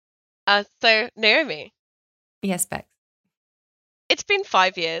So, Naomi, Yes, Bex. it's been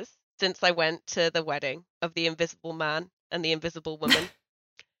 5 years since I went to the wedding of the Invisible Man and the Invisible Woman.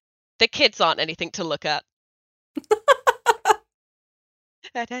 The kids aren't anything to look at.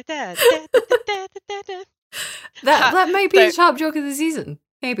 That might be So, the top joke of the season.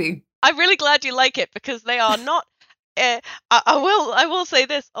 Maybe. I'm really glad you like it because they are not. I will say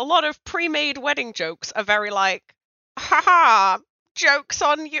this: a lot of pre-made wedding jokes are very like, haha, jokes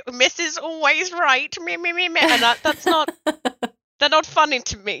on you. Mrs. Always right, me, and that's not. They're not funny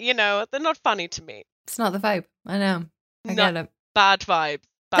to me. They're not funny to me. It's not the vibe. I know. I Not get it. bad vibes,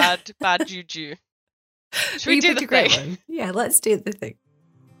 bad juju. Should But we you do picked the a great thing? one. Yeah, let's do the thing.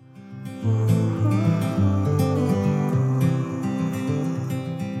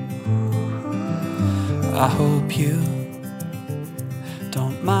 I hope you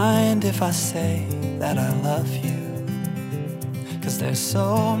don't mind if I say that I love you, 'cause there's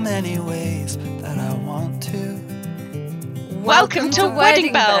so many ways that I want to. Welcome to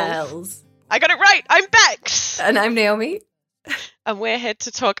Wedding Bells. I got it right. I'm Bex, And I'm Naomi. and we're here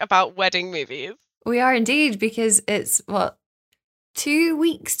to talk about wedding movies. We are indeed, because it's, 2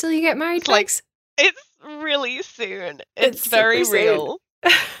 weeks till you get married, It's like- Bex? It's really soon. It's super very soon. real.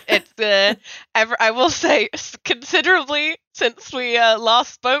 It's I will say, considerably since we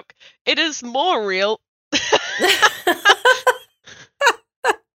last spoke, it is more real.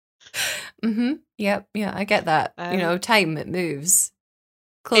 Mm-hmm. Yep. Yeah, I get that. Time, it moves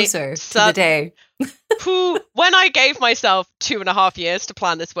closer It's to the day. When I gave myself 2.5 years to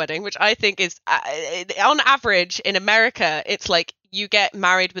plan this wedding, which I think is, on average in America, it's like you get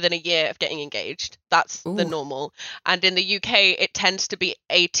married within a year of getting engaged. That's the Ooh. normal. And in the UK, it tends to be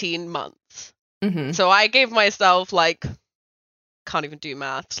 18 months. Mm-hmm. So I gave myself, can't even do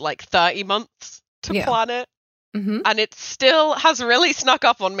maths, 30 months to Yeah. plan it. Mm-hmm. And it still has really snuck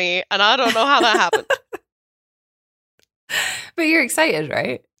up on me, and I don't know how that happened. But you're excited,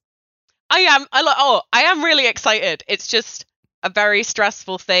 right? I am. I am really excited. It's just a very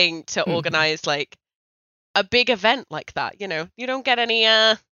stressful thing to Mhm. organize, a big event like that. You don't get any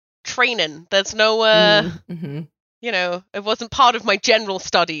training. There's no Mm-hmm. it wasn't part of my general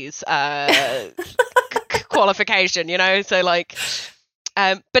studies qualification. So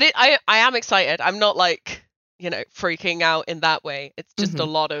but I am excited. I'm not freaking out in that way. It's just Mhm.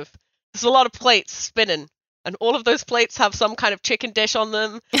 there's a lot of plates spinning. And all of those plates have some kind of chicken dish on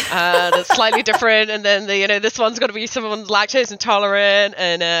them that's slightly different. And then this one's going to be someone's lactose intolerant,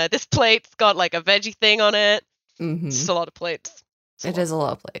 and this plate's got a veggie thing on it. Mm-hmm. It's just a lot of plates. It is a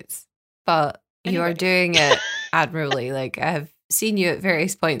lot of plates, but you are Anyway. doing it admirably. I have seen you at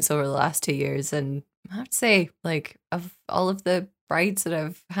various points over the last 2 years, and I have to say, of all of the brides that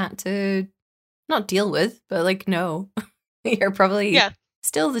I've had to not deal with, but no, you're probably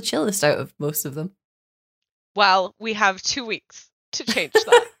still the chillest out of most of them. Well, we have 2 weeks to change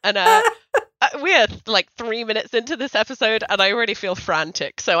that. And we're 3 minutes into this episode, and I already feel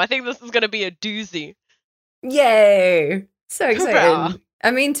frantic. So I think this is going to be a doozy. Yay! So Hoorah. excited.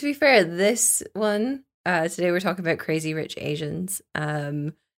 I mean, to be fair, this one, today we're talking about Crazy Rich Asians.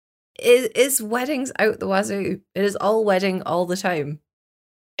 Is weddings out the wazoo. It is all wedding all the time.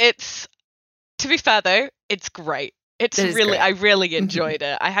 To be fair though, it's great. It is really, great. I really enjoyed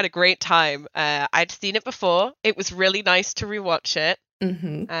it. I had a great time. I'd seen it before. It was really nice to rewatch it.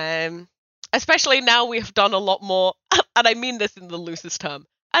 Mm-hmm. Especially now we have done a lot more, and I mean this in the loosest term,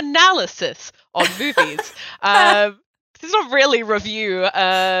 analysis on movies. It's not really review.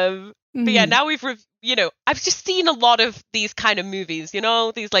 But yeah, now we've I've just seen a lot of these kind of movies. These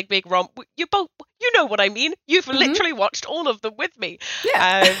big you know what I mean. You've literally watched all of them with me.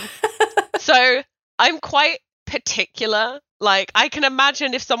 Yeah. So I'm quite particular. I can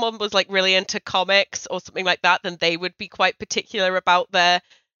imagine if someone was really into comics or something like that, then they would be quite particular about their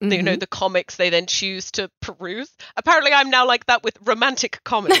the comics they then choose to peruse. Apparently I'm now like that with romantic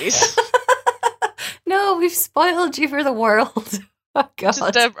comedies. No, we've spoiled you for the world. Oh god.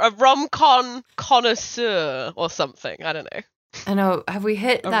 Just a rom-com connoisseur or something. I don't know. I know. Have we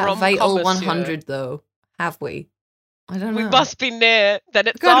hit that rom-com vital connoisseur. 100 though? Have we? I don't know. We must be near. Then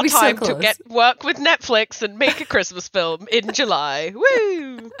it's Gotta our be so time to close. work with Netflix and make a Christmas film in July.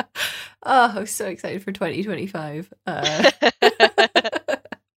 Woo! Oh, I'm so excited for 2025.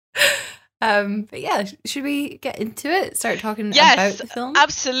 But yeah, should we get into it? Start talking about the film?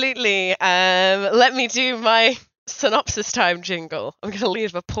 Absolutely. Let me do my synopsis time jingle. I'm going to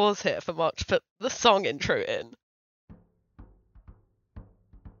leave a pause here for Mark to put the song intro in.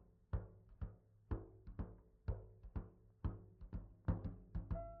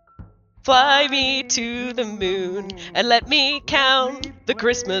 Fly me to the moon and let me count the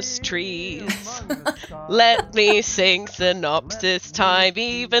Christmas trees. Let me sing synopsis time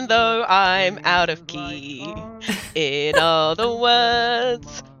even though I'm out of key. In other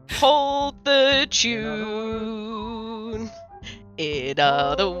words, hold the tune. In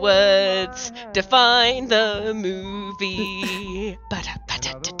other words, define the movie.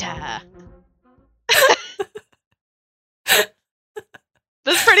 Ba-da-ba-da-da-da.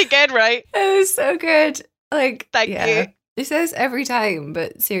 That's pretty good, right? It was so good. Like, Thank you. It says every time,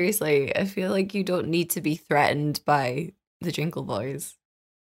 but seriously, I feel like you don't need to be threatened by the Jingle Boys.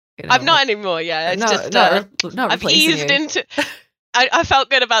 You know? I'm not anymore, yeah. It's just not I've replacing eased you. into I felt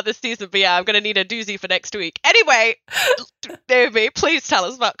good about this season, but yeah, I'm gonna need a doozy for next week. Anyway, Naomi, please tell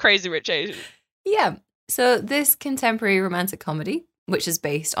us about Crazy Rich Asians. Yeah. So this contemporary romantic comedy, which is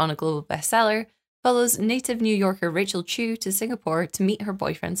based on a global bestseller, follows native New Yorker Rachel Chu to Singapore to meet her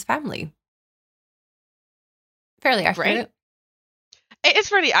boyfriend's family. Fairly accurate. It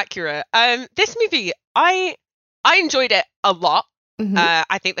is really accurate. This movie, I enjoyed it a lot. Mhm.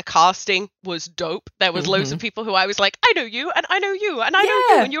 I think the casting was dope. There was loads of people who I was like, I know you, and I know you, and I know you,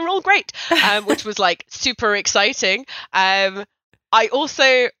 Yeah. and you're all great, which was like super exciting. I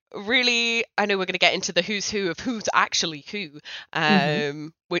also really, I know we're going to get into the who's who of who's actually who,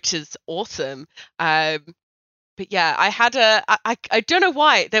 which is awesome. But yeah, I had I don't know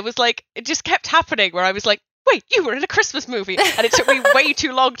why, there was like, it just kept happening where I was like, wait, you were in a Christmas movie, and it took me way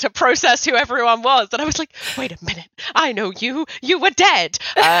too long to process who everyone was, and I was like, wait a minute, I know you were dead,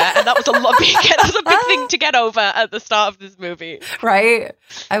 and that was a lot that was a big thing to get over at the start of this movie. Right?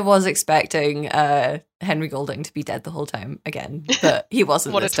 I was expecting Henry Golding to be dead the whole time again, but he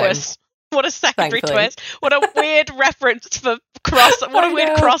wasn't. What a this time. twist. What a secondary Thankfully. twist. What a weird reference for what a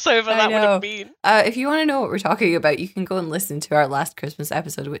weird crossover I that would know. have been. If you want to know what we're talking about, you can go and listen to our last Christmas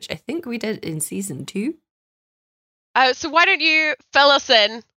episode, which I think we did in season 2. So why don't you fill us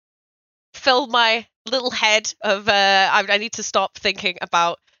in, fill my little head of, I need to stop thinking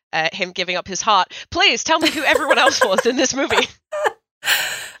about him giving up his heart. Please tell me who everyone else was in this movie.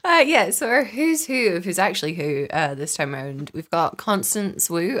 So our who's who of who's actually who this time around, we've got Constance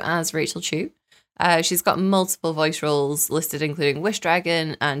Wu as Rachel Chu. She's got multiple voice roles listed, including Wish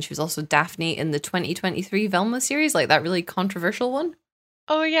Dragon, and she was also Daphne in the 2023 Velma series, like that really controversial one.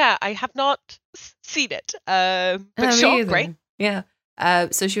 Oh yeah, I have not seen it, but Me sure, either. great. Yeah.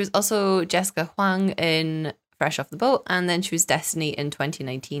 So she was also Jessica Huang in Fresh Off the Boat, and then she was Destiny in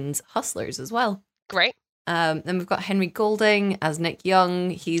 2019's Hustlers as well. Great. Then we've got Henry Golding as Nick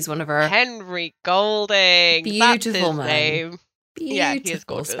Young. He's one of our Henry Golding. That's beautiful his man. name. Yeah, he is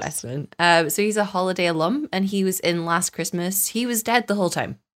Beautiful gorgeous. specimen. So he's a Holiday alum, and he was in Last Christmas. He was dead the whole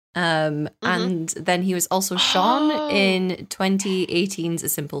time. And then he was also Sean in 2018's A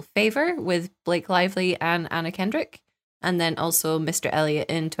Simple Favor with Blake Lively and Anna Kendrick, and then also Mr. Elliot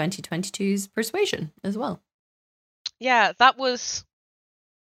in 2022's Persuasion as well. Yeah, that was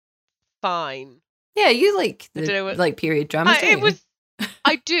fine. Yeah, you like I don't know what- like period dramas, don't It you? was.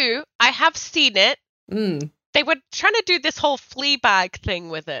 I do. I have seen it. Mm. They were trying to do this whole Fleabag thing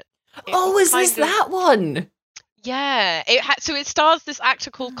with it. It Oh, was is this kind of- that one? Yeah, so it stars this actor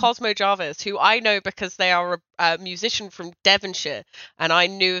called Cosmo Jarvis, who I know because they are a musician from Devonshire, and I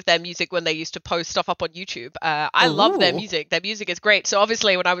knew of their music when they used to post stuff up on YouTube. I love their Ooh. music. Their music is great. So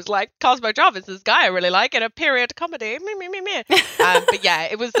obviously, when I was like, Cosmo Jarvis, this guy I really like in a period comedy, me. But yeah,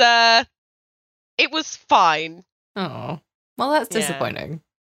 it was fine. Oh, well, that's Yeah. disappointing.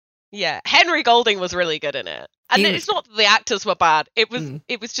 Yeah, Henry Golding was really good in it, and He it's not that the actors were bad. It was Mm.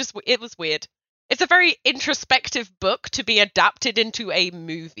 it was weird. It's a very introspective book to be adapted into a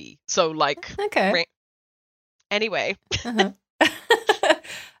movie. So like, Okay. Right. Anyway, Uh-huh.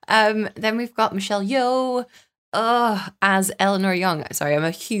 Then we've got Michelle Yeoh as Eleanor Young. Sorry, I'm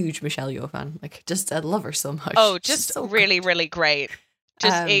a huge Michelle Yeoh fan. Like, just I love her so much. oh, She's just so really, good. really great.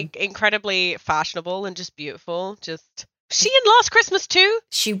 Just Um, incredibly fashionable and just beautiful. Just she in Last Christmas too.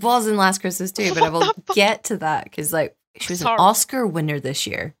 She was in Last Christmas too, but I What will the fuck? get to that because like she was Sorry. an Oscar winner this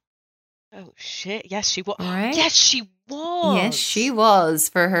year. Oh shit! Yes, she was. Right? Yes, she was. Yes, she was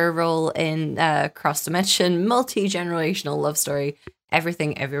for her role in Cross Dimension, multi-generational love story,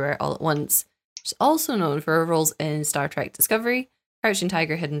 Everything Everywhere All at Once. She's also known for her roles in Star Trek Discovery, Crouching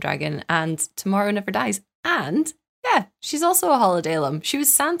Tiger, Hidden Dragon, and Tomorrow Never Dies. And yeah, she's also a Holiday alum. She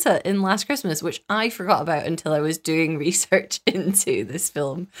was Santa in Last Christmas, which I forgot about until I was doing research into this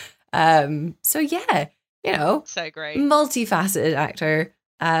film. So yeah, you know, So great. multifaceted actor,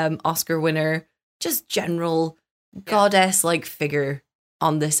 Oscar winner, just general goddess-like figure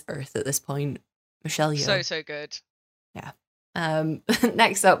on this earth at this point. Michelle Yeoh. So good. Yeah.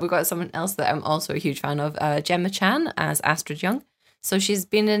 Next up, we've got someone else that I'm also a huge fan of, Gemma Chan as Astrid Young. So she's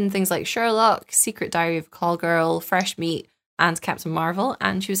been in things like Sherlock, Secret Diary of a Call Girl, Fresh Meat, and Captain Marvel,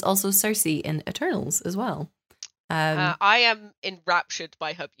 and she was also Cersei in Eternals as well. I am enraptured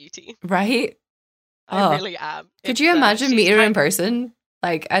by her beauty. Right? I really am. Could you imagine meeting her in person?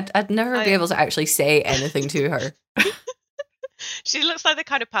 Like, I'd never be able to actually say anything to her. She looks like the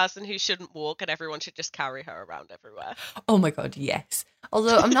kind of person who shouldn't walk and everyone should just carry her around everywhere. Oh my god, yes.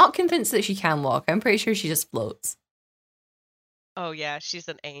 Although I'm not convinced that she can walk. I'm pretty sure she just floats. Oh yeah, she's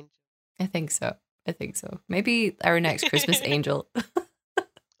an angel. I think so. Maybe our next Christmas angel.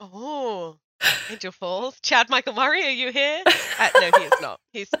 Oh, Angel Falls. Chad Michael Murray, are you here? No, he is not.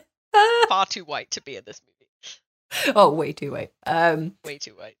 He's far too white to be in this movie. Oh, way too white. Way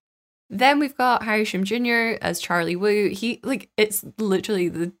too white. Then we've got Harry Shum Jr. as Charlie Wu. It's literally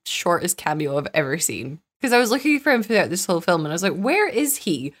the shortest cameo I've ever seen. Because I was looking for him throughout this whole film and I was like, where is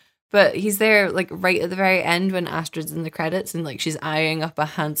he? But he's there like right at the very end when Astrid's in the credits and like she's eyeing up a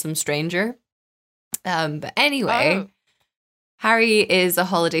handsome stranger. But anyway, Harry is a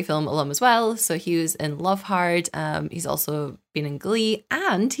holiday film alum as well. So he was in Love Hard. He's also been in Glee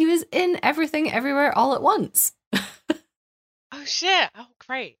and he was in Everything Everywhere All at Once. Oh shit. Oh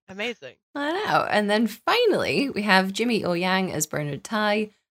great. Amazing. I know. And then finally we have Jimmy O Yang as Bernard Tai.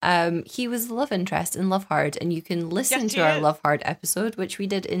 He was the love interest in Love Hard, and you can listen to our Love Hard episode, which we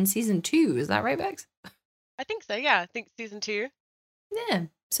did in season 2. Is that right, Bex? I think so, yeah. I think season 2. Yeah.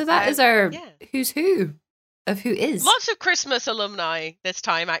 So that is our who's who of who is. Lots of Christmas alumni this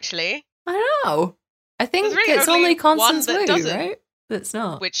time, actually. I know. I think really it's only Constance Wu, right? That's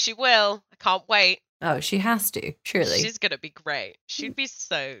not. Which she will. I can't wait. Oh, she has to, surely. She's going to be great. She'd be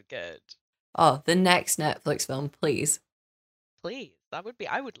so good. Oh, the next Netflix film, please. Please.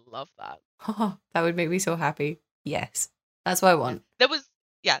 I would love that. Oh, that would make me so happy. Yes. That's what I want. There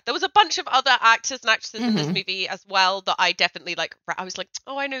was a bunch of other actors and actresses in this movie as well that I definitely like. I was like,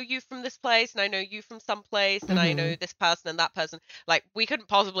 oh, I know you from this place, and I know you from some place, and I know this person and that person. Like, we couldn't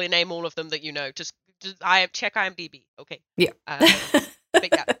possibly name all of them that you know. Just check IMDb. Okay. Yeah. But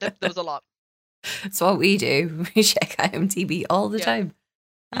yeah, there was a lot. That's what we do. We check IMDb all the time.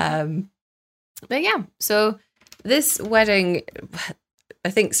 But yeah, so this wedding, I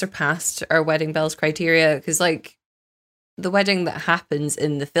think, surpassed our wedding bells criteria because, like, the wedding that happens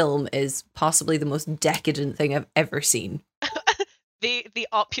in the film is possibly the most decadent thing I've ever seen. The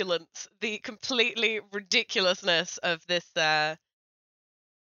opulence, the completely ridiculousness of this, the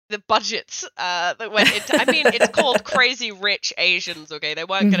budgets that went into. I mean, it's called Crazy Rich Asians. Okay, they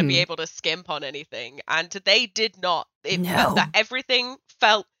weren't going to be able to skimp on anything, and they did not. That everything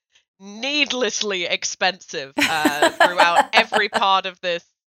felt needlessly expensive throughout every part of this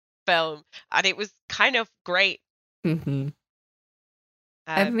film, and it was kind of great. I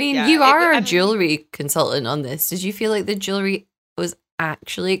mean, you are a jewelry consultant on this. Did you feel like the jewelry was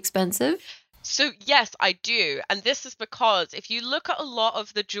actually expensive? So yes, I do, and this is because if you look at a lot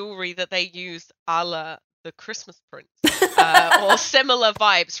of the jewelry that they use, a la the Christmas Prince, or similar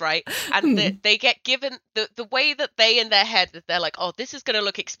vibes, right? And they get given the way that they in their head that they're like, oh, this is going to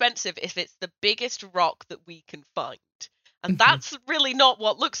look expensive if it's the biggest rock that we can find. And that's really not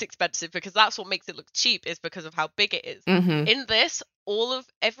what looks expensive, because that's what makes it look cheap, is because of how big it is. In this,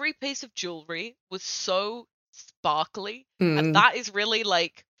 every piece of jewelry was so sparkly, and that is really,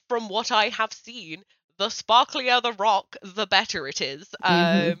 like, from what I have seen, the sparklier the rock, the better it is.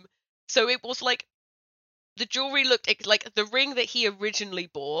 So it was like, the jewelry looked like the ring that he originally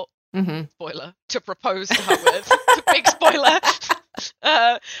bought, spoiler, to propose to her with, big spoiler,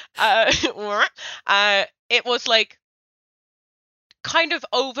 it was like kind of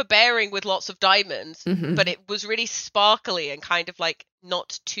overbearing with lots of diamonds, but it was really sparkly and kind of like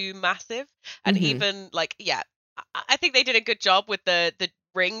not too massive. And even like, I think they did a good job with the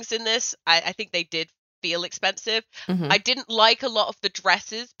rings in this. I think they did feel expensive. I didn't like a lot of the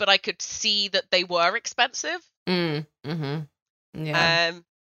dresses, but I could see that they were expensive. Yeah.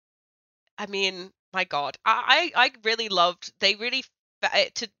 I mean, my God, I really loved. They really,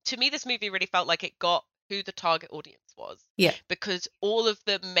 to me, this movie really felt like it got who the target audience was. Yeah. Because all of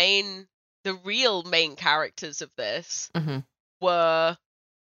the real main characters of this were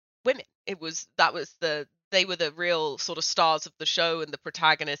women. They were the real sort of stars of the show, and the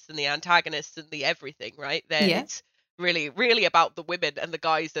protagonists and the antagonists and the everything, right? It's really, really about the women, and the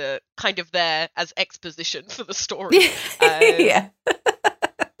guys are kind of there as exposition for the story. Which I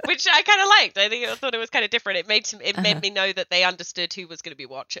kind of liked. I thought it was kind of different. It made me know that they understood who was going to be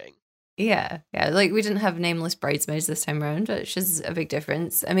watching. Yeah. Like, we didn't have nameless bridesmaids this time around, which is a big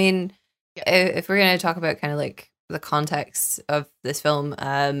difference. I mean, if we're going to talk about kind of like the context of this film,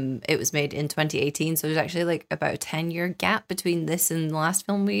 it was made in 2018, so there's actually like about a 10-year gap between this and the last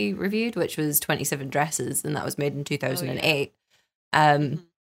film we reviewed, which was 27 Dresses, and that was made in 2008.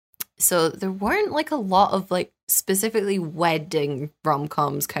 So there weren't like a lot of like specifically wedding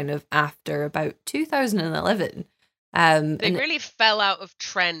rom-coms kind of after about 2011. They really fell out of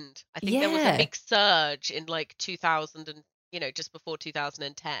trend. I think there was a big surge in like 2000 and, you know, just before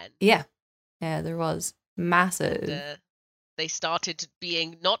 2010. Yeah, there was massive. And, they started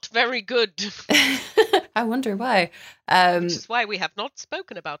being not very good. I wonder why. Which is why we have not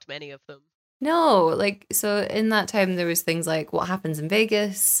spoken about many of them. No, like, so in that time there was things like What Happens in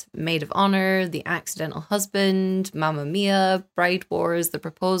Vegas, Maid of Honor, The Accidental Husband, Mamma Mia, Bride Wars, The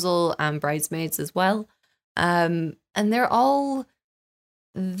Proposal, and Bridesmaids as well. And they're all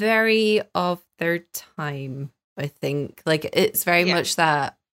very of their time, I think. Like, it's very much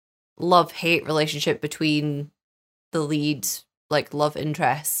that love-hate relationship between the lead, like, love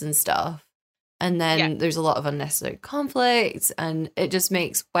interests and stuff. And then there's a lot of unnecessary conflict, and it just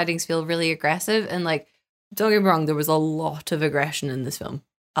makes weddings feel really aggressive. And like, don't get me wrong, there was a lot of aggression in this film.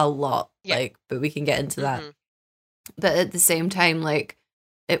 A lot. Like, but we can get into that. But at the same time, like,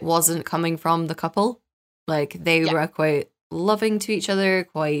 it wasn't coming from the couple. Like, they were quite loving to each other,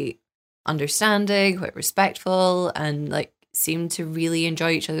 quite understanding, quite respectful, and like seemed to really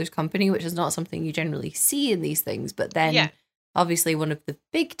enjoy each other's company, which is not something you generally see in these things. But then obviously one of the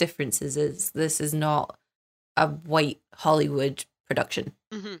big differences is this is not a white Hollywood production,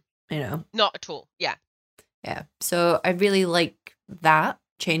 you know? Not at all. Yeah. So I really like that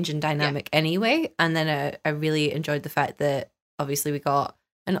change in dynamic anyway. And then I really enjoyed the fact that obviously we got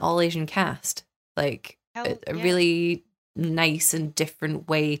an all Asian cast, like a really nice and different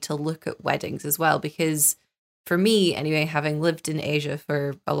way to look at weddings as well. Because for me, anyway, having lived in Asia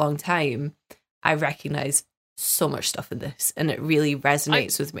for a long time, I recognize so much stuff in this, and it really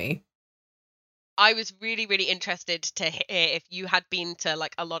resonates with me. I was really, really interested to hear if you had been to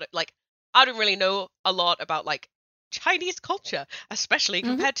like a lot of, like, I don't really know a lot about like Chinese culture, especially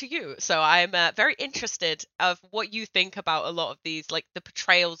compared to you. So I'm very interested of what you think about a lot of these, like the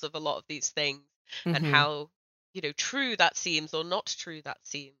portrayals of a lot of these things, and how, you know, true that seems or not true that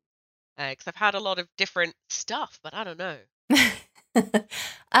seems. Because I've had a lot of different stuff, but I don't know.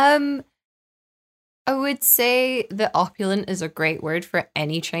 I would say that opulent is a great word for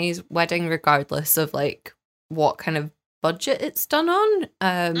any Chinese wedding, regardless of like what kind of budget it's done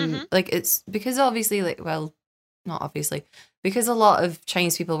on. Like, it's because obviously, like, well, not obviously, because a lot of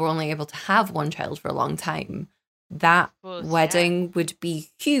Chinese people were only able to have one child for a long time. That wedding would be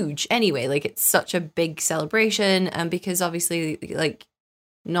huge anyway. Like, it's such a big celebration, and because obviously, like,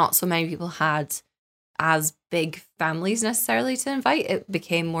 not so many people had as big families necessarily to invite, it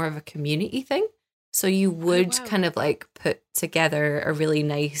became more of a community thing. So you would kind of like put together a really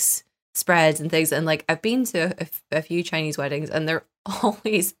nice spread and things. And like, I've been to a few Chinese weddings, and they're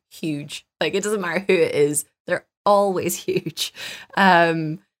always huge. Like, it doesn't matter who it is, they're always huge.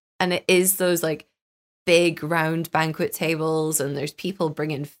 And it is those like big round banquet tables, and there's people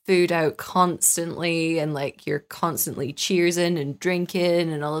bringing food out constantly, and like you're constantly cheersing and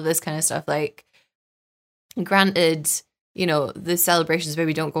drinking and all of this kind of stuff. Like, granted, you know, the celebrations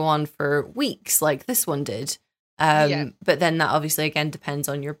maybe don't go on for weeks like this one did. But then that obviously again depends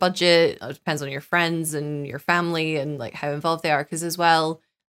on your budget, it depends on your friends and your family and like how involved they are, because as well,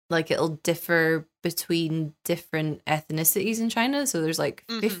 like, it'll differ between different ethnicities in China. So there's like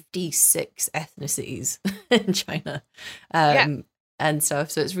 56 ethnicities in China and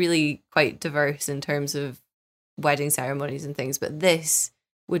stuff. So it's really quite diverse in terms of wedding ceremonies and things. But this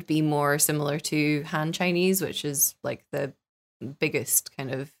would be more similar to Han Chinese, which is like the biggest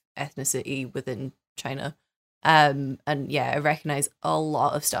kind of ethnicity within China. And yeah, I recognize a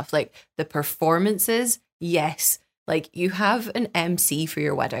lot of stuff. Like the performances, yes. Like, you have an MC for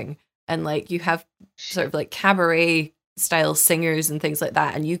your wedding, and like you have sort of like cabaret style singers and things like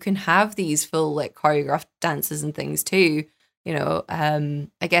that, and you can have these full like choreographed dances and things too. You know,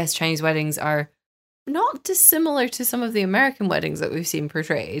 I guess Chinese weddings are not dissimilar to some of the American weddings that we've seen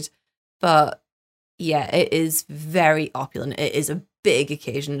portrayed, but yeah, it is very opulent. It is a big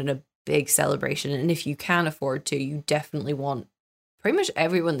occasion and a big celebration, and if you can afford to, you definitely want pretty much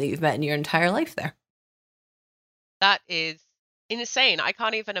everyone that you've met in your entire life there. That is insane. I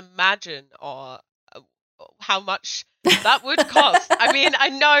can't even imagine how much that would cost. I mean, I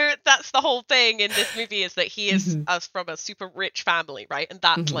know that's the whole thing in this movie, is that he is from a super rich family, right? And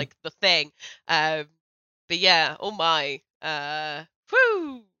that's like the thing. But yeah, oh my.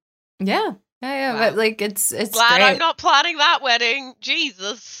 Whoo! Yeah. Wow. But like, it's glad great. I'm not planning that wedding.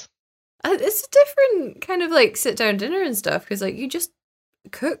 Jesus. It's a different kind of like sit down dinner and stuff because like you just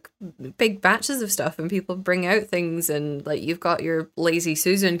cook big batches of stuff and people bring out things and like you've got your lazy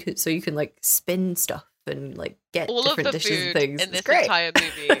Susan so you can like spin stuff and like get All of different the dishes and food things. in It's this great. entire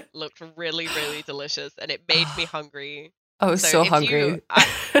movie looked really, really delicious, and it made me hungry. I was so if hungry.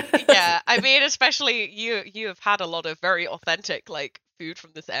 Yeah, I mean, especially you have had a lot of very authentic like food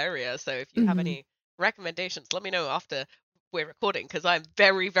from this area. So if you have Mhm. any recommendations, let me know after we're recording because I'm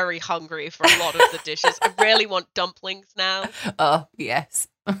very, very hungry for a lot of the dishes. I really want dumplings now. Oh, yes.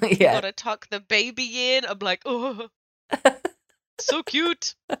 Yeah. Gotta tuck the baby in. I'm like, oh, so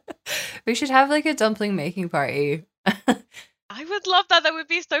cute. We should have like a dumpling making party. I would love that. That would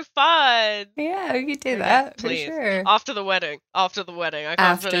be so fun. Yeah, we could do Oh, yes, that for please. sure. After the wedding. After the wedding. I can't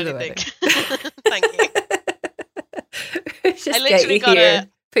After put the anything. wedding. Thank you. Just I get literally you got here,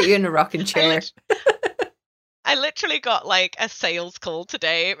 put you in a rocking I, chair. lit- I literally got like a sales call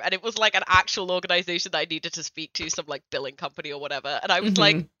today, and it was like an actual organization that I needed to speak to, some like billing company or whatever. And I was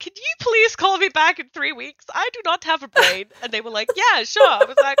like, Mhm. "Can you please call me back in 3 weeks? I do not have a brain." And they were like, "Yeah, sure." I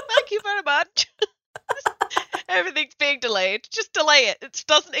was like, "Thank you very much." Everything's being delayed. Just delay it. It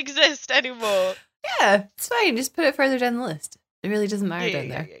doesn't exist anymore. Yeah, it's fine. Just put it further down the list. It really doesn't matter down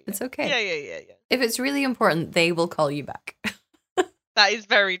there. It's okay. Yeah. If it's really important, they will call you back. That is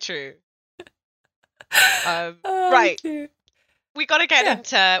very true. Oh, Right. dear. We gotta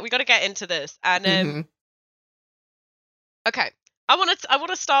get into this. And Mhm. okay. I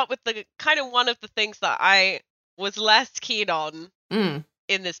wanna start with the kind of one of the things that I was less keen on Mm.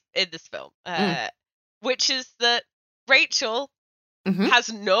 in this film. Which is that Rachel Mhm.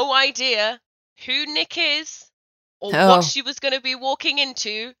 has no idea who Nick is or Oh. what she was gonna be walking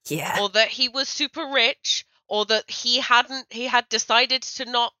into, Yeah. or that he was super rich, or that he had decided to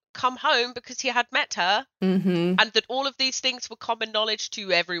not come home because he had met her, Mm-hmm. and that all of these things were common knowledge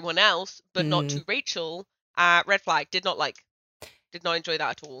to everyone else, but not to Rachel. Red flag. Did not enjoy that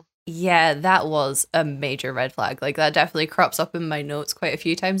at all. Yeah, that was a major red flag. Like that definitely crops up in my notes quite a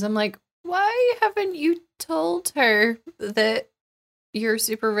few times. I'm like, why haven't you told her that you're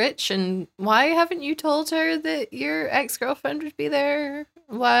super rich? And why haven't you told her that your ex-girlfriend would be there?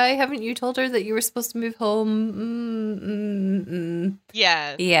 Why haven't you told her that you were supposed to move home?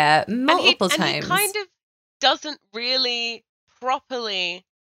 Yeah. Yeah, multiple and times. he kind of doesn't really properly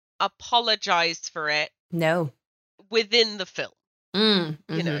apologize for it No. within the film.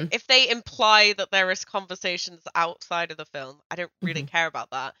 Mm-hmm. You know, if they imply that there is conversations outside of the film, I don't really care about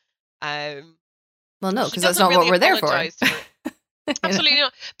that. Well, no, he because that's doesn't not what really we're there for. apologize for it. Absolutely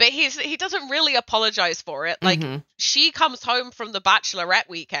not. But he doesn't really apologize for it. Like, Mhm. she comes home from the bachelorette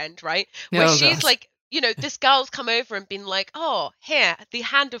weekend, right? Where Oh, she's gosh. like, you know, this girl's come over and been like, oh, here, the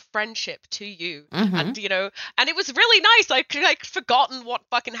hand of friendship to you. Mhm. And, you know, and it was really nice. I'd forgotten what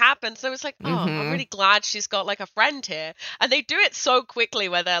fucking happened. So it's like, oh, I'm Mhm. really glad she's got like a friend here. And they do it so quickly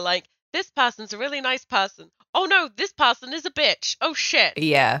where they're like, this person's a really nice person. Oh no, this person is a bitch. Oh shit.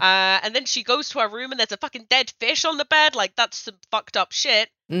 Yeah. And then she goes to her room and there's a fucking dead fish on the bed. Like, that's some fucked up shit.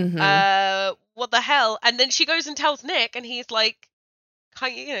 Mm-hmm. What the hell? And then she goes and tells Nick, and he's like,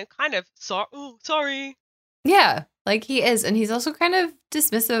 kind of sorry. Yeah, like he is, and he's also kind of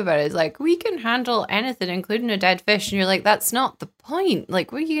dismissive about it. It's like, we can handle anything, including a dead fish, and you're like, that's not the point.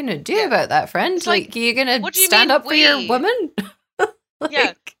 Like, what are you gonna do about that, friend? It's Like, you're gonna what do you stand mean up for your we? woman?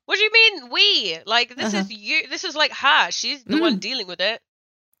 Yeah. What do you mean we? Like, this is you. This is like her. She's the one dealing with it.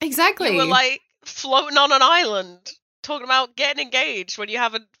 Exactly. You were like floating on an island talking about getting engaged when you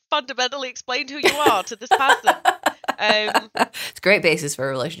haven't fundamentally explained who you are to this person. It's a great basis for a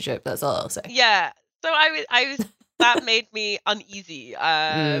relationship. That's all I'll say. Yeah. So I was that made me uneasy.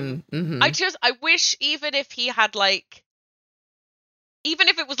 Mm-hmm. I wish even if he had like, even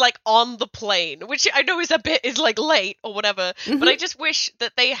if it was like on the plane, which I know is like late or whatever, but I just wish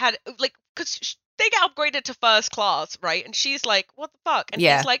that they had like, because they get upgraded to first class, right? And she's like, what the fuck? And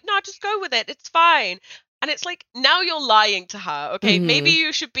he's like, no, just go with it. It's fine. And it's like, now you're lying to her. Okay, maybe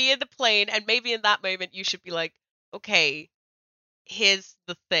you should be in the plane, and maybe in that moment you should be like, okay, here's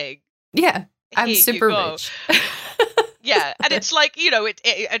the thing. Yeah, I'm Here super you go. rich. Yeah, and it's like, you know, it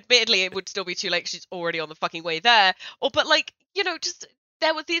admittedly it would still be too late. She's already on the fucking way there. But like, you know, just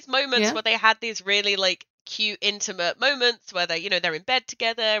there were these moments where they had these really like cute, intimate moments where they, you know, they're in bed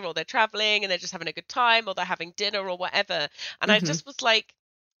together, or they're traveling and they're just having a good time, or they're having dinner or whatever. And I just was like,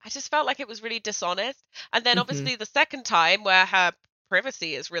 I just felt like it was really dishonest. And then obviously the second time where her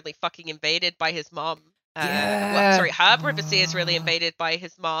privacy is really fucking invaded by his mom. Her privacy is really invaded by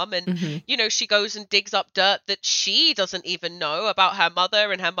his mom, and you know, she goes and digs up dirt that she doesn't even know about her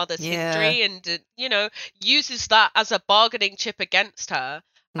mother and her mother's history, and you know, uses that as a bargaining chip against her.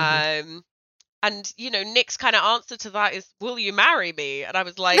 And Nick's kind of answer to that is, "Will you marry me?" And I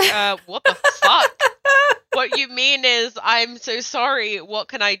was like, "What the fuck?" What you mean is, "I'm so sorry. What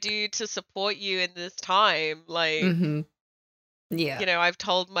can I do to support you in this time?" Like, Yeah. I've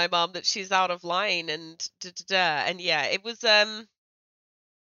told my mom that she's out of line, and and yeah, it was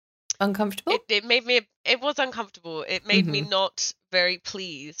Uncomfortable? It made me. It was uncomfortable. It made me not very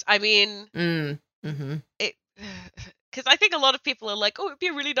pleased. I mean, it because I think a lot of people are like, "Oh, it'd be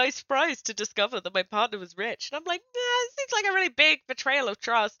a really nice surprise to discover that my partner was rich," and I'm like, "Nah, it seems like a really big betrayal of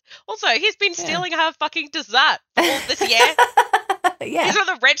trust." Also, he's been stealing her fucking dessert for all this year. Yeah. He's from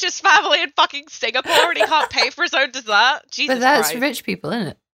the richest family in fucking Singapore, and he can't pay for his own dessert. Jesus But that's Christ. rich people, isn't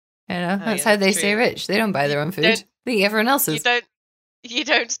it? That's yeah, how they that's stay true. rich. They don't buy their own food. They eat everyone else's. You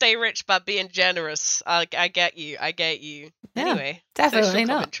don't stay rich by being generous. I get you. Yeah, Anyway, definitely social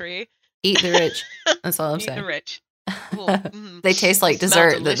not. commentary. Eat the rich. That's all I'm Eat saying. the rich. They taste like Smell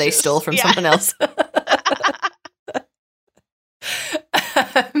dessert that they delicious. stole from someone else.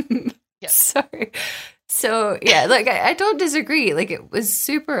 Sorry. So yeah, like I don't disagree. Like, it was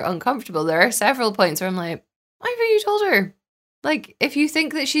super uncomfortable. There are several points where I'm like, why haven't you told her? Like, if you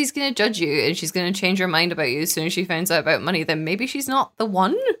think that she's going to judge you and she's going to change her mind about you as soon as she finds out about money, then maybe she's not the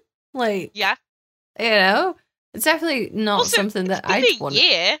one. Like, Yeah. It's definitely not Also, something that it's been I'd want. a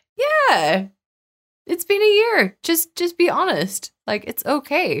year. Yeah. It's been a year. Just be honest. Like, it's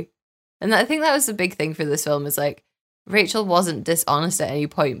okay. And I think that was the big thing for this film, is like, Rachel wasn't dishonest at any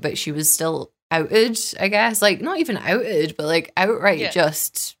point, but she was still outed, I guess. Like, not even outed, but like outright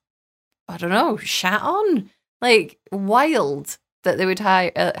just, I don't know, shat on. Like, wild that they would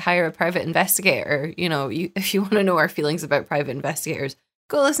hire a private investigator. If you want to know our feelings about private investigators,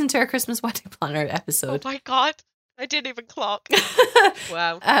 go listen to our Christmas wedding planner episode. Oh my god, I didn't even clock.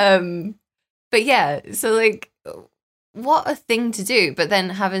 Wow. But yeah, so like, what a thing to do. But then,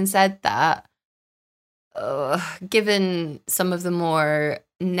 having said that, given some of the more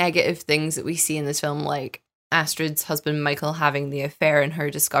negative things that we see in this film, like Astrid's husband Michael having the affair and her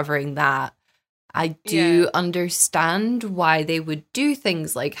discovering that, I do understand why they would do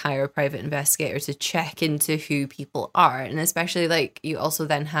things like hire a private investigator to check into who people are. And especially, like, you also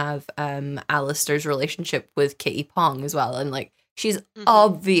then have Alistair's relationship with Kitty Pong as well. And like, she's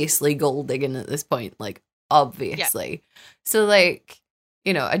obviously gold digging at this point, like, obviously. Yeah. So like,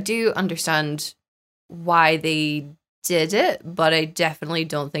 I do understand why they did it, but I definitely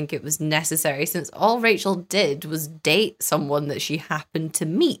don't think it was necessary, since all Rachel did was date someone that she happened to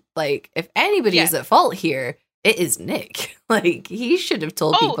meet. Like, if anybody is at fault here, it is Nick. Like, he should have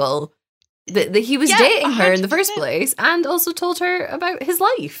told people that he was dating her 100%. In the first place, and also told her about his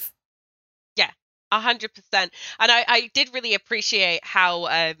life. Yeah, 100%. And I did really appreciate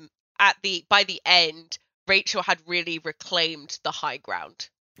how by the end, Rachel had really reclaimed the high ground.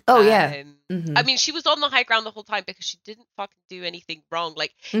 Oh, yeah. I mean, she was on the high ground the whole time because she didn't fucking do anything wrong.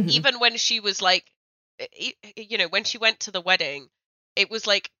 Like, even when she was like, when she went to the wedding, it was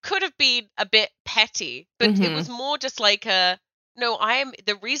like, could have been a bit petty, but it was more just like no,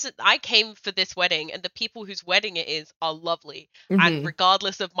 the reason I came for this wedding, and the people whose wedding it is are lovely. And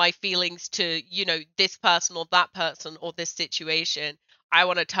regardless of my feelings to, this person or that person or this situation, I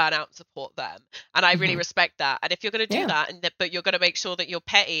want to turn out and support them. And I really respect that. And if you're going to do that, but you're going to make sure that you're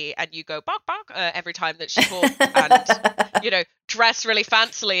petty and you go bark bark every time that she talks and, dress really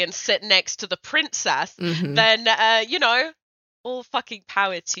fancily and sit next to the princess, then, all fucking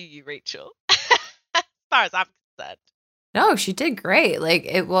power to you, Rachel. As far as I'm concerned. No, she did great. Like,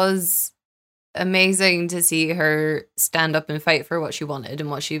 it was amazing to see her stand up and fight for what she wanted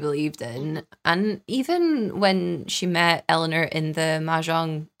and what she believed in. And even when she met Eleanor in the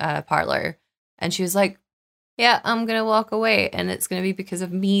mahjong parlor, and she was like, yeah, I'm gonna walk away, and it's gonna be because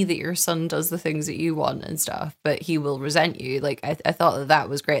of me that your son does the things that you want and stuff, but he will resent you. Like, I thought that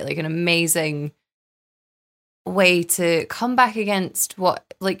was great. Like, an amazing way to come back against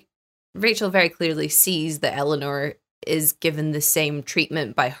what, like, Rachel very clearly sees that Eleanor is given the same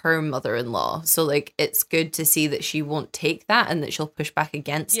treatment by her mother-in-law. So, like, it's good to see that she won't take that and that she'll push back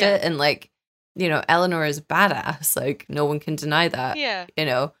against it. And, like, Eleanor is badass. Like, no one can deny that. Yeah.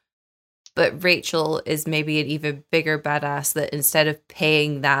 But Rachel is maybe an even bigger badass, that instead of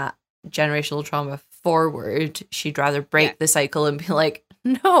paying that generational trauma forward, she'd rather break the cycle and be like,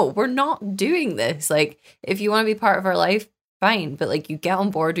 no, we're not doing this. Like, if you want to be part of our life, fine. But, like, you get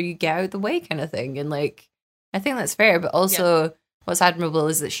on board or you get out of the way, kind of thing. And, like, I think that's fair, but also what's admirable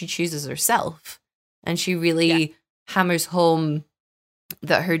is that she chooses herself, and she really hammers home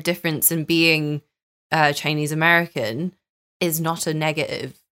that her difference in being Chinese American is not a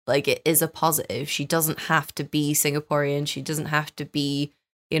negative. Like, it is a positive. She doesn't have to be Singaporean. She doesn't have to be,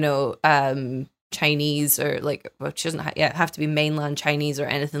 Chinese, or like, well, she doesn't have to be mainland Chinese or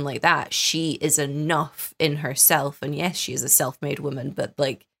anything like that. She is enough in herself, and yes, she is a self-made woman, but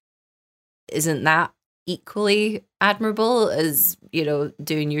like, isn't that equally admirable as,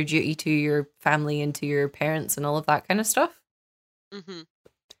 doing your duty to your family and to your parents and all of that kind of stuff? Mm-hmm.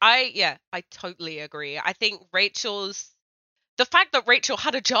 I totally agree. I think the fact that Rachel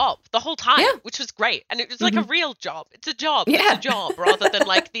had a job the whole time, which was great. And it was like a real job. It's a job. Yeah. It's a job, rather than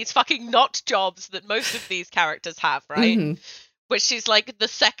like these fucking not jobs that most of these characters have, right? Mm-hmm. But she's like the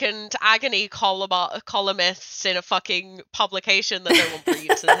second agony columnist in a fucking publication that no one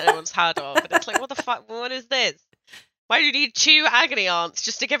reads and no one's heard of. And it's like, what the fuck? What is this? Why do you need 2 agony aunts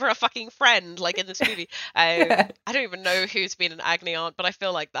just to give her a fucking friend, like in this movie? I don't even know who's been an agony aunt, but I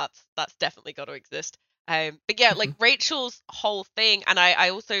feel like that's definitely got to exist. But yeah, like Rachel's whole thing, and I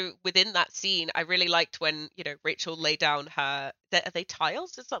also, within that scene, I really liked when, Rachel lay down her, are they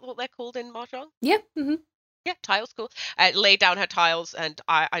tiles? Is that what they're called in Mahjong? Yeah. Mm-hmm. Yeah, tiles, cool. Laid down her tiles, and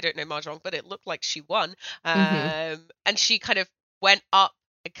I don't know Mahjong, but it looked like she won. And she kind of went up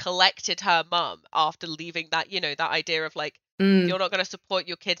and collected her mum after leaving that, that idea of like, you're not going to support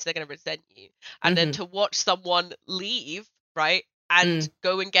your kids, they're going to resent you. And then to watch someone leave, right, and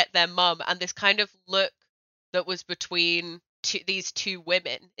go and get their mum, and this kind of look that was between these 2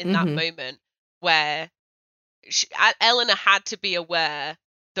 women in that moment, where Eleanor had to be aware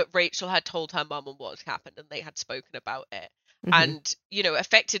that Rachel had told her mum what had happened, and they had spoken about it. And,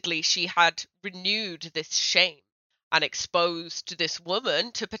 effectively she had renewed this shame and exposed this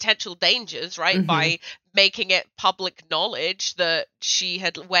woman to potential dangers, right, by making it public knowledge that she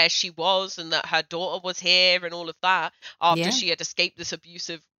had, where she was, and that her daughter was here and all of that, after she had escaped this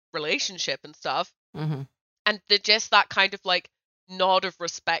abusive relationship and stuff. And just that kind of like nod of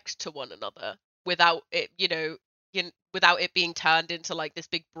respect to one another without it, without it being turned into like this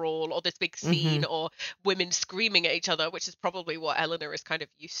big brawl or this big scene or women screaming at each other, which is probably what Eleanor is kind of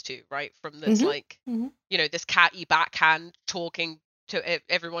used to, right? From this like, this catty backhand talking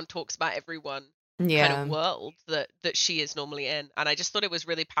to everyone, talks about everyone kind of world that she is normally in. And I just thought it was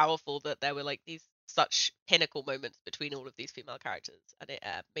really powerful that there were like these such pinnacle moments between all of these female characters, and it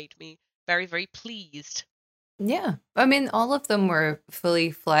made me very, very pleased. Yeah. I mean, all of them were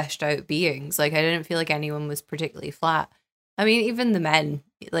fully fleshed out beings. Like, I didn't feel like anyone was particularly flat. I mean, even the men,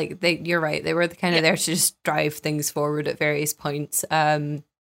 like, you're right, they were kind of there to just drive things forward at various points. But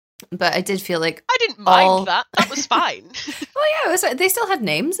I did feel like I didn't mind that. That was fine. Well, yeah, it was, they still had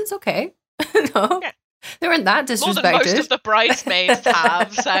names. It's okay. No, they weren't that disrespected. More than most of the bridesmaids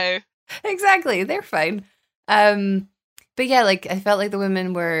have, so exactly, they're fine. But yeah, like, I felt like the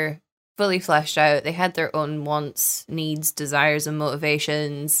women were fully fleshed out. They had their own wants, needs, desires, and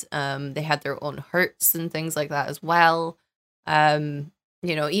motivations. They had their own hurts and things like that as well. Even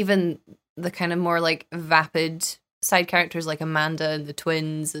the kind of more like vapid side characters like Amanda and the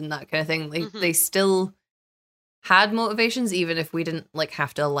twins and that kind of thing, they still had motivations, even if we didn't like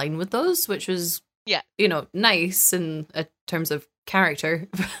have to align with those, which was nice in terms of character.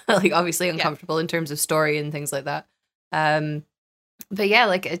 Like, obviously uncomfortable in terms of story and things like that. But yeah,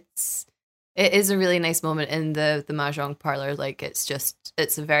 like, it is a really nice moment in the Mahjong parlor. Like, it's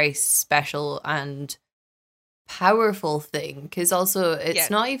a very special and powerful thing, because also it's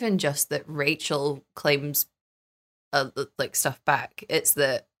not even just that Rachel claims like stuff back. It's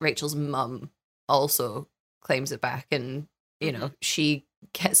that Rachel's mum also claims it back, and she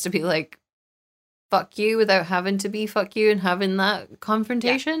gets to be like, fuck you, without having to be fuck you and having that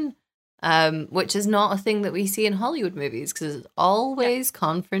confrontation. Which is not a thing that we see in Hollywood movies, because it's always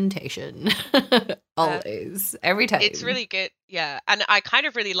confrontation. Always. Every time. It's really good. Yeah. And I kind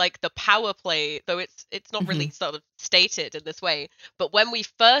of really like the power play, though it's not really sort of stated in this way. But when we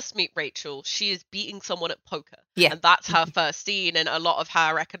first meet Rachel, she is beating someone at poker. Yeah. And that's her first scene. And a lot of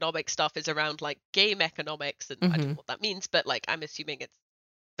her economic stuff is around like game economics. And I don't know what that means, but like, I'm assuming it's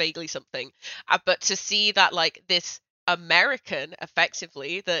vaguely something. But to see that like this American,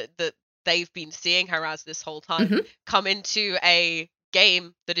 effectively, that they've been seeing her as this whole time, come into a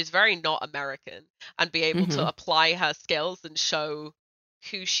game that is very not American and be able to apply her skills and show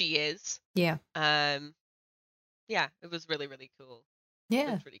who she is. Yeah. It was really, really cool. Yeah.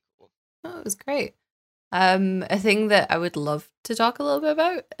 It was really cool. Oh, it was great. A thing that I would love to talk a little bit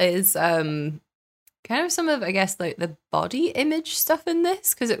about is kind of some of, I guess, like the body image stuff in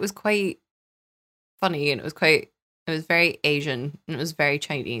this, because it was quite funny, and it was very Asian, and it was very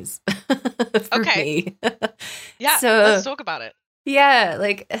Chinese for me. Yeah, so let's talk about it. Yeah,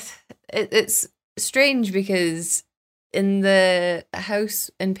 like, it's strange because in the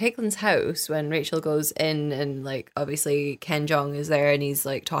house, in Piglin's house, when Rachel goes in and like obviously Ken Jeong is there and he's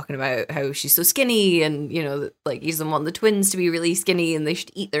like talking about how she's so skinny and you know like he doesn't want the twins to be really skinny and they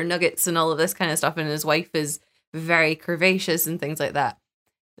should eat their nuggets and all of this kind of stuff, and his wife is very curvaceous and things like that.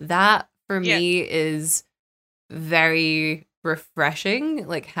 That for me is very refreshing,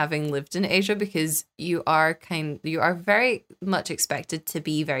 like having lived in Asia, because you are very much expected to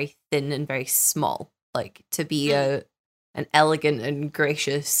be very thin and very small, like to be an elegant and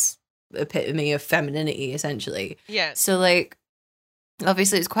gracious epitome of femininity, essentially. Yeah. So, like,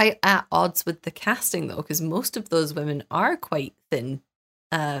 obviously it's quite at odds with the casting, though, because most of those women are quite thin.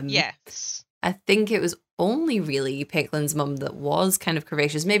 Yes. I think it was only really Piglin's mum that was kind of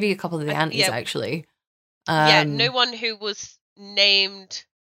curvaceous. Maybe a couple of the aunties, actually. No one who was named,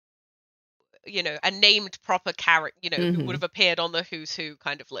 you know, a named proper character, you know, who would have appeared on the Who's Who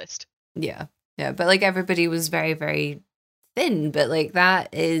kind of list. Yeah. Yeah, but, like, everybody was very, very thin, but like that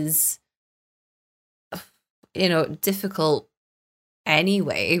is, you know, difficult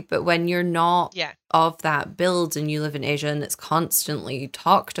anyway. But when you're not of that build and you live in Asia and it's constantly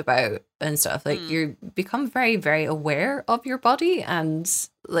talked about and stuff, like you become very, very aware of your body. And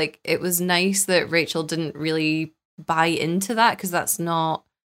like it was nice that Rachel didn't really buy into that, because it's not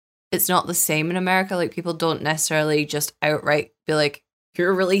the same in America. Like people don't necessarily just outright be like,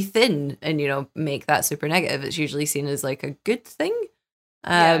 you're really thin, and you know, make that super negative. It's usually seen as like a good thing.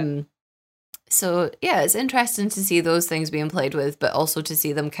 So yeah, it's interesting to see those things being played with, but also to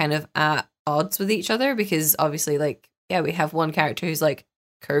see them kind of at odds with each other, because obviously, like, yeah, we have one character who's like,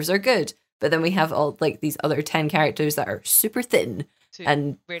 curves are good, but then we have all like these other 10 characters that are super thin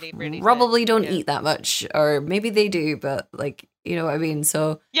and really, really probably thin. don't eat that much, or maybe they do, but like, you know what I mean?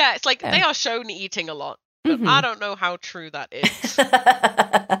 So yeah, it's like they are shown eating a lot. But I don't know how true that is.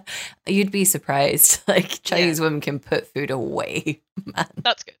 You'd be surprised. Like Chinese women can put food away, man.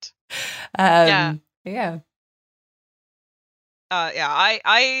 That's good. Yeah.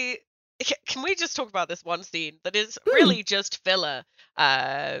 I can we just talk about this one scene that is really just filler?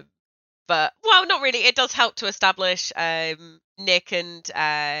 But well, not really. It does help to establish Nick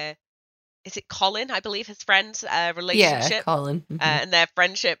and is it Colin? I believe his friend's relationship. Yeah, Colin. And their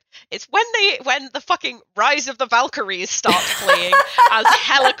friendship. It's when the fucking Rise of the Valkyries starts playing as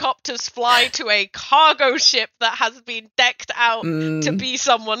helicopters fly to a cargo ship that has been decked out to be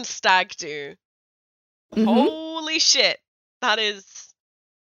someone's stag do. Holy shit. That is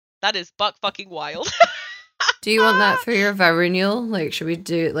buck fucking wild. Do you want that for your vow renewal? Like, should we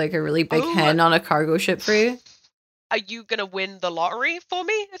do like a really big hen on a cargo ship for you? Are you gonna win the lottery for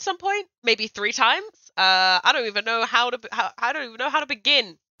me at some point? Maybe 3 times? I don't even know how to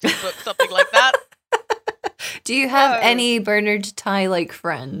begin to book something like that. Do you have any Bernard Ty like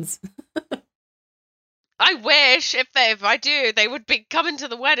friends? I wish if I do, they would be coming to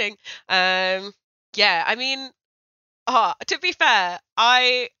the wedding. Yeah, I mean, to be fair,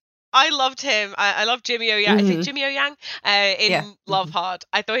 I loved him. I love Jimmy O Yang. Is it Jimmy O Yang? In Love Hard.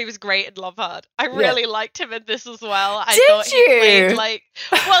 I thought he was great in Love Hard. I really liked him in this as well. I thought he played like,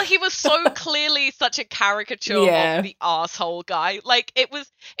 well, he was so clearly such a caricature of the asshole guy. Like it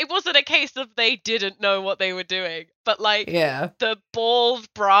wasn't a case of they didn't know what they were doing, but like the bald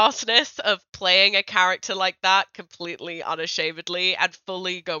brassness of playing a character like that completely unashamedly and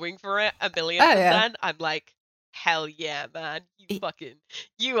fully going for it 1,000,000%. I'm like, hell yeah, man.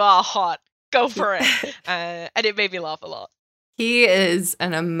 You are hot. Go for it. And it made me laugh a lot. He is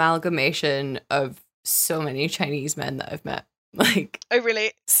an amalgamation of so many Chinese men that I've met. Like, oh,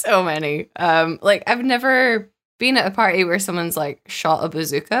 really? So many. Like, I've never been at a party where someone's like shot a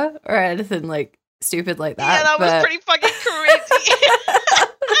bazooka or anything like stupid like that. Yeah, that was pretty fucking crazy.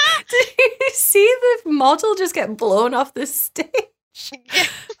 Did you see the model just get blown off the stage? Yeah.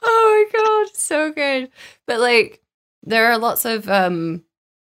 Oh my god, so good. But like there are lots of how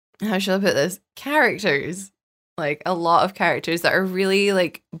shall I put this? Characters. Like a lot of characters that are really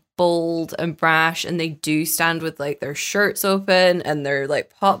like bold and brash, and they do stand with like their shirts open and their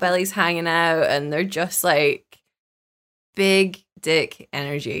like pot bellies hanging out, and they're just like big dick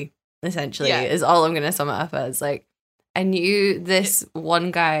energy, essentially, is all I'm gonna sum it up as. Like I knew this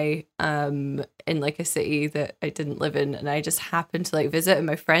one guy in like a city that I didn't live in, and I just happened to like visit, and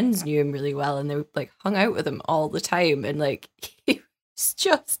my friends knew him really well, and they like hung out with him all the time, and like he was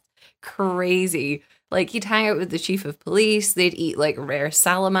just crazy. Like he'd hang out with the chief of police, they'd eat like rare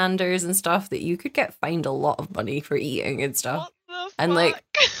salamanders and stuff that you could get fined a lot of money for eating and stuff. What the and fuck? Like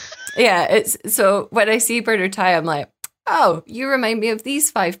it's so when I see Bernard Ty, I'm like, oh, you remind me of these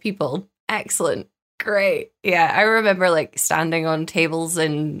 5 people. Excellent. great. Yeah, I remember like standing on tables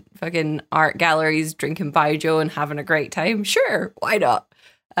in fucking art galleries, drinking baijiu and having a great time. Sure, why not?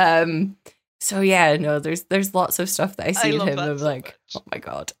 So yeah, no, there's lots of stuff that I see in love him. that I'm so like, much. oh my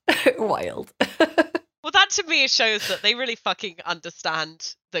god, wild. Well, that to me shows that they really fucking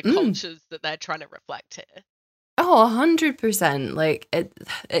understand the cultures that they're trying to reflect here. Oh, 100%. Like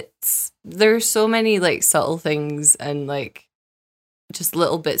it's there's so many like subtle things and like just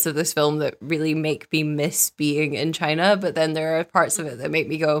little bits of this film that really make me miss being in China, but then there are parts of it that make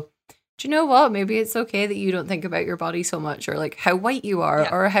me go, do you know what? Maybe it's okay that you don't think about your body so much, or like how white you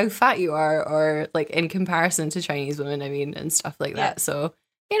are, or how fat you are, or like in comparison to Chinese women, I mean, and stuff like that. So,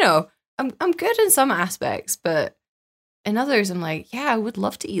 you know, I'm good in some aspects, but in others I'm like, yeah, I would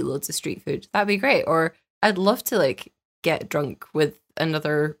love to eat loads of street food. That'd be great. Or I'd love to like get drunk with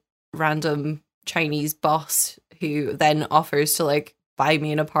another random Chinese boss who then offers to like buy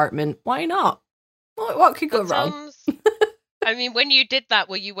me an apartment. Why not? What could go wrong? I mean, when you did that,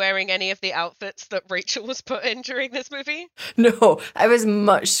 were you wearing any of the outfits that Rachel was put in during this movie? No, I was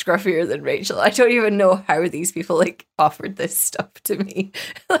much scruffier than Rachel. I don't even know how these people like offered this stuff to me.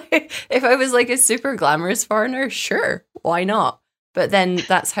 Like, if I was like a super glamorous foreigner, sure, why not? But then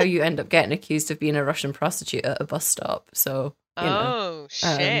that's how you end up getting accused of being a Russian prostitute at a bus stop. So, you know,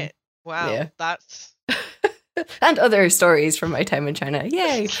 shit. Wow, yeah. That's... and other stories from my time in China.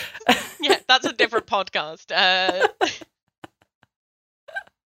 Yay. Yeah, that's a different podcast.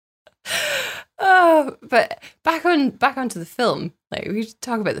 Oh, but back onto the film. Like, we should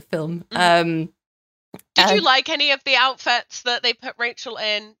talk about the film. Did you like any of the outfits that they put Rachel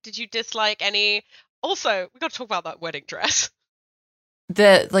in? Did you dislike any? Also, we got to talk about that wedding dress.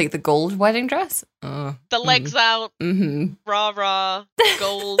 The gold wedding dress? The legs out, rah,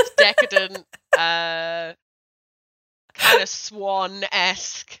 gold, decadent, kind of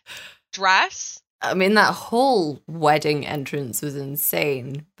swan-esque dress. I mean, that whole wedding entrance was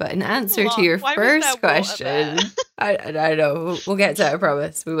insane. But in answer to your first question, I know, we'll get to it, I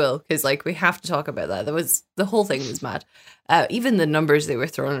promise. We will, because like we have to talk about that. The whole thing was mad. Even the numbers they were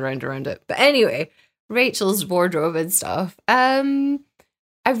throwing around it. But anyway, Rachel's wardrobe and stuff.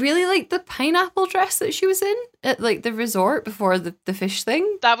 I really liked the pineapple dress that she was in at like the resort before the fish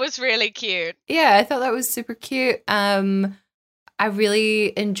thing. That was really cute. Yeah, I thought that was super cute. I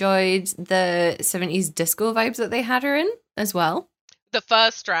really enjoyed the 70s disco vibes that they had her in as well. The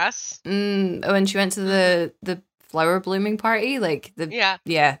first dress. When she went to the flower blooming party, like yeah.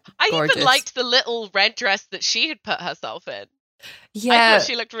 I gorgeous. Even liked the little red dress that she had put herself in. Yeah. I thought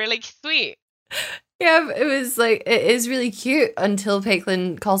she looked really sweet. Yeah, it was like, it is really cute until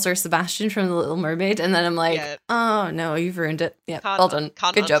Peiklin calls her Sebastian from The Little Mermaid, and then I'm like, oh no, you've ruined it. Yeah, well done.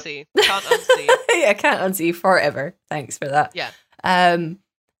 Good job. Can't unsee. Yeah, can't unsee forever. Thanks for that. Yeah. And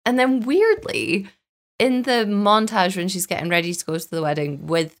then weirdly, in the montage when she's getting ready to go to the wedding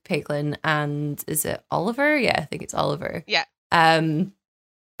with Peiklin and is it Oliver? Yeah, I think it's Oliver. Yeah. I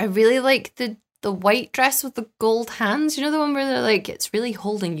really like the white dress with the gold hands. You know, the one where they're like, it's really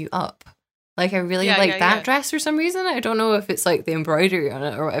holding you up. Like, I really like that dress for some reason. I don't know if it's like the embroidery on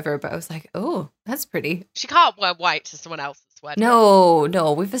it or whatever, but I was like, oh, that's pretty. She can't wear white to someone else's wedding.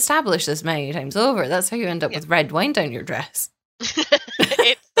 No, we've established this many times over. That's how you end up with red wine down your dress.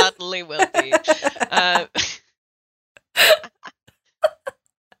 It certainly will be.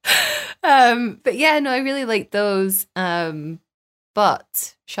 But yeah, no, I really like those.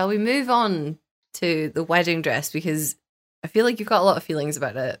 But shall we move on to the wedding dress, because I feel like you've got a lot of feelings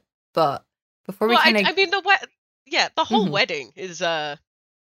about it. But before we kind of, I mean, the whole wedding is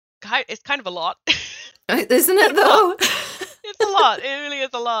it's kind of a lot, isn't it though? It's a lot. It really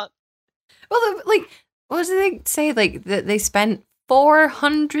is a lot. Well, like, what do they say? Like that they spent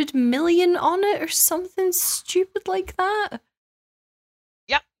 400 million on it or something stupid like that.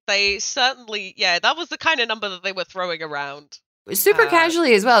 Yep, they certainly. Yeah, that was the kind of number that they were throwing around. Super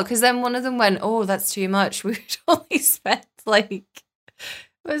casually as well, because then one of them went, "Oh, that's too much. We'd only spent like."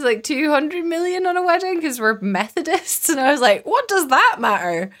 It was like 200 million on a wedding because we're Methodists. And I was like, what does that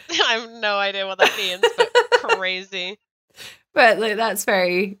matter? I have no idea what that means, but crazy. But like, that's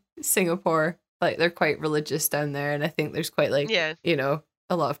very Singapore. Like, they're quite religious down there. And I think there's quite like, you know,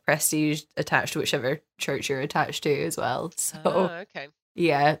 a lot of prestige attached to whichever church you're attached to as well. So, okay.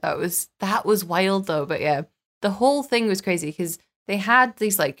 Yeah, that was wild though. But yeah, the whole thing was crazy because they had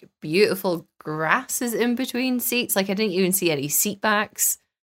these like beautiful grasses in between seats. Like, I didn't even see any seat backs.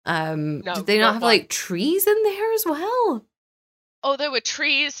 No, did they not have like trees in there as well? Oh, there were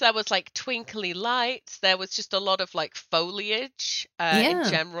trees. There was like twinkly lights. There was just a lot of like foliage in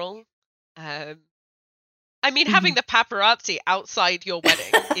general. I mean, having the paparazzi outside your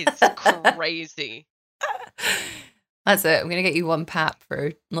wedding is crazy. That's it. I'm gonna get you one pap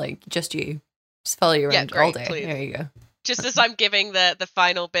for like just you. Just follow you around all great, day. please. There you go. Just as I'm giving the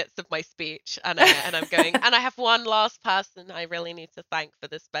final bits of my speech, and I'm going, and I have one last person I really need to thank for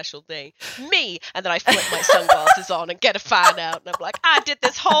this special day, me. And then I flip my sunglasses on and get a fan out, and I'm like, I did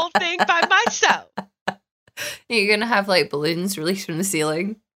this whole thing by myself. You're gonna have like balloons released from the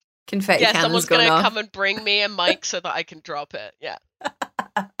ceiling, confetti Yeah, cannons someone's going gonna off. come and bring me a mic so that I can drop it. Yeah.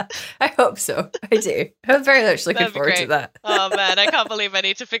 I hope so. I do. I'm very much looking That'd be forward to great. that. Oh man, I can't believe I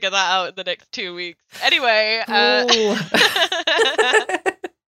need to figure that out in the next 2 weeks. Anyway, but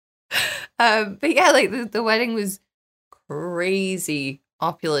yeah, like the wedding was crazy,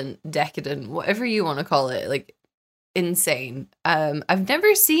 opulent, decadent, whatever you want to call it, like insane. I've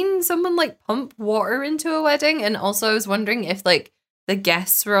never seen someone like pump water into a wedding, and also I was wondering if like the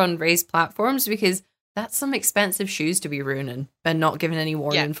guests were on raised platforms, because that's some expensive shoes to be ruining and not giving any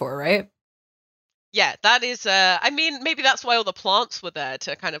warning for, right? Yeah, that is, I mean, maybe that's why all the plants were there,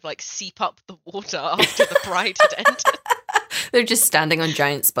 to kind of like seep up the water after the bride had entered. They're just standing on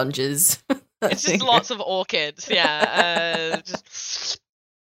giant sponges. It's just lots of orchids, yeah.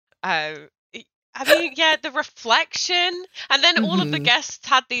 I mean, yeah, the reflection, and then all of the guests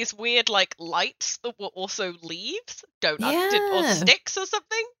had these weird like lights that were also leaves, or sticks or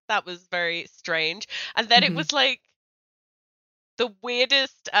something. That was very strange. And then it was like the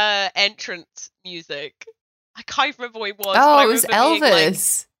weirdest entrance music. I can't remember what it was. Oh, but it was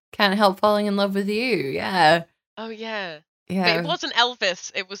Elvis. Can't Help Falling in Love with You. Yeah. Oh yeah. Yeah. But it wasn't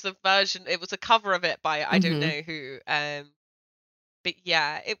Elvis. It was a version. It was a cover of it by I don't know who. But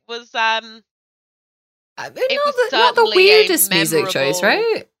yeah, it was. I mean, not the weirdest music choice,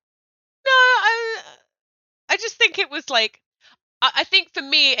 right? No, I just think it was like, I think for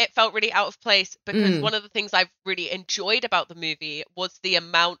me it felt really out of place, because one of the things I've really enjoyed about the movie was the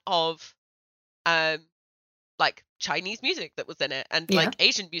amount of like Chinese music that was in it, and like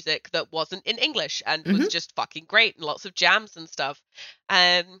Asian music that wasn't in English and was just fucking great, and lots of jams and stuff.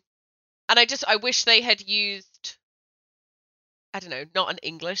 And I wish they had used, I don't know, not an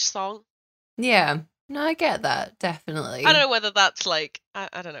English song. Yeah. No, I get that, definitely. I don't know whether that's like,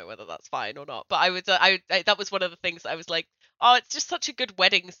 I don't know whether that's fine or not, but I would, that was one of the things I was like, oh, it's just such a good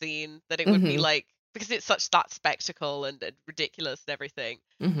wedding scene that it would be like, because it's such that spectacle and ridiculous and everything.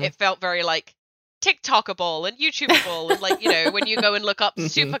 It felt very like TikTokable and YouTubeable, and like, you know, when you go and look up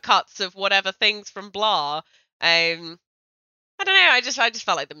supercuts of whatever things from blah. I don't know. I just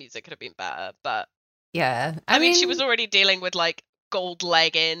felt like the music could have been better, but yeah, I mean, she was already dealing with like gold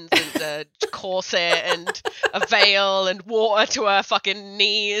leggings and a corset and a veil and water to her fucking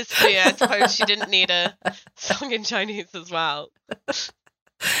knees. So yeah, I suppose she didn't need a song in Chinese as well.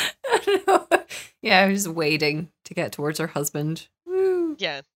 I don't know. Yeah, I was just waiting to get towards her husband. Woo.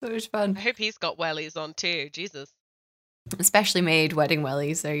 Yeah. It was fun. I hope he's got wellies on too. Jesus. Especially made wedding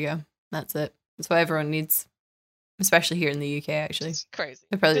wellies. There you go. That's it. That's what everyone needs. Especially here in the UK, actually. It's crazy.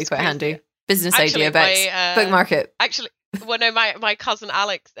 They're probably quite handy. Business Actually, idea, Bex. Book market. Actually, well, no, my cousin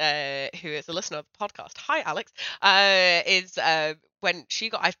Alex, who is a listener of the podcast, hi Alex, is when she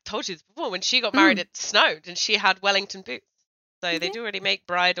got, I've told you this before, when she got married, it snowed and she had Wellington boots. So they do already make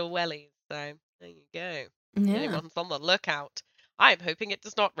bridal wellies. So there you go. Yeah. Anyone's on the lookout. I'm hoping it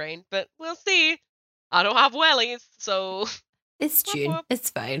does not rain, but we'll see. I don't have wellies, so it's June. It's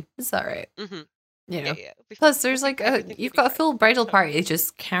fine. It's all right. You know. Yeah, Plus, there's like you've got a full bridal party to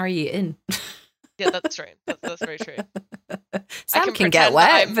just carry you in. Yeah, that's true. That's very true. Sam can get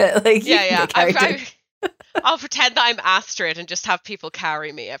wet, but like I'll pretend that I'm Astrid and just have people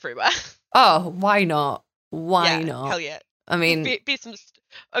carry me everywhere. Oh, why not? Why not? Hell yeah. I mean, be some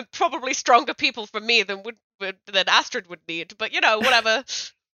probably stronger people from me than than Astrid would need, but you know, whatever.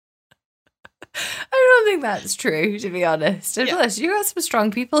 I don't think that's true, to be honest. And plus, you got some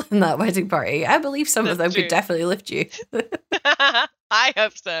strong people in that wedding party. I believe some of them could definitely lift you. I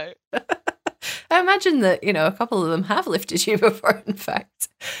hope so. I imagine that, you know, a couple of them have lifted you before, in fact.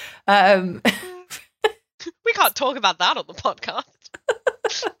 We can't talk about that on the podcast.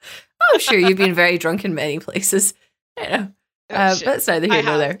 Oh, sure, you've been very drunk in many places. You know. But it's neither here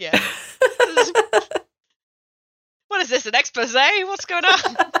nor there. Yeah. What is this, an expose? What's going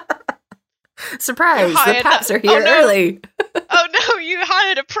on? Surprise, the Paps are here early. Oh no, you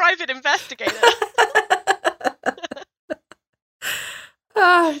hired a private investigator.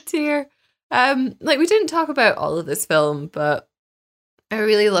 Oh dear. Like, we didn't talk about all of this film, but I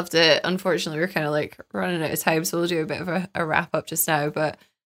really loved it. Unfortunately, we're kind of like running out of time, so we'll do a bit of a wrap up just now. But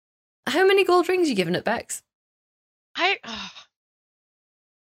how many gold rings are you giving it, Bex? I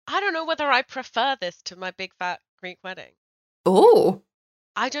don't know whether I prefer this to My Big Fat Greek Wedding. Oh.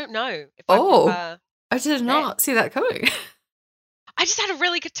 I don't know if I prefer I did not see that coming. I just had a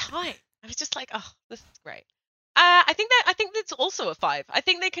really good time. I was just like, oh, this is great. I think that's also a 5. I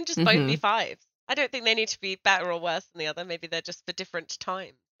think they can just both be 5s. I don't think they need to be better or worse than the other. Maybe they're just for different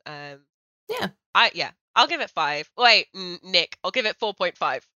times. I'll give it 5. Wait, Nick, I'll give it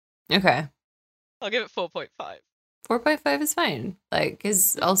 4.5. Okay. I'll give it 4.5. 4.5 is fine. Like,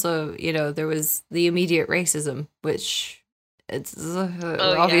 because also, there was the immediate racism, which it's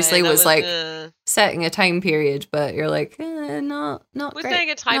obviously was like setting a time period, but you're like, not we're great.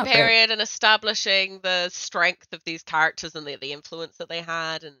 Setting a time not period great. and establishing the strength of these characters and the influence that they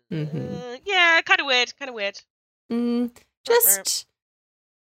had, and kind of weird. Just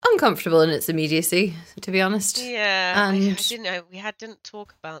uncomfortable in its immediacy, to be honest. Yeah, I didn't know we didn't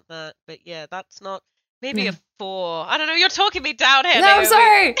talk about that, but yeah, that's not maybe a 4. I don't know. You're talking me down here. No, I'm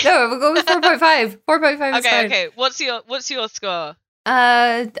sorry. No, we'll go with 4.5. 4.5 is fine. Okay. What's your score?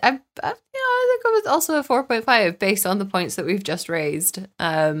 I think I was also a 4.5 based on the points that we've just raised.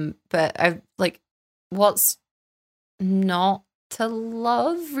 But I like what's not to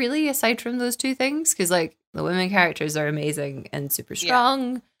love really aside from those two things, because like the women characters are amazing and super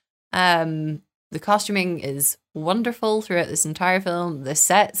strong. The costuming is wonderful throughout this entire film. The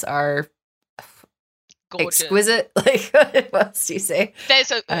sets are gorgeous. Exquisite. Like, what else do you say?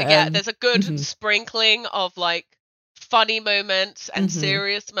 There's a good sprinkling of like funny moments and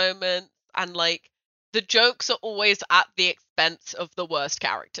serious moments, and like the jokes are always at the expense of the worst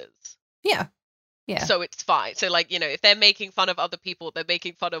characters. Yeah. So it's fine. So like, if they're making fun of other people, they're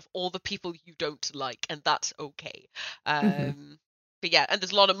making fun of all the people you don't like, and that's okay. But yeah, and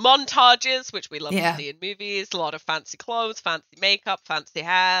there's a lot of montages, which we love to see in movies. A lot of fancy clothes, fancy makeup, fancy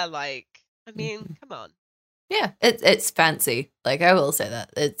hair. Like, I mean, come on. Yeah, it's fancy. Like, I will say that.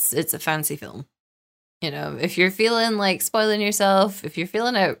 It's a fancy film. If you're feeling like spoiling yourself, if you're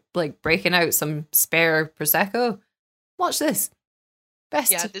feeling out like breaking out some spare Prosecco, watch this.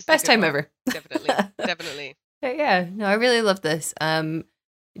 Best time ever. Definitely. But yeah, no, I really love this.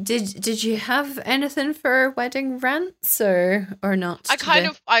 Did you have anything for wedding rants or not? I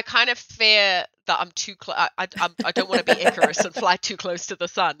kind of fear that I'm too close. I don't want to be Icarus and fly too close to the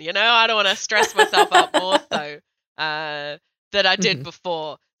sun. I don't want to stress myself out more so than I did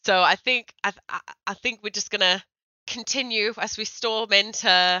before. So I think we're just gonna continue as we storm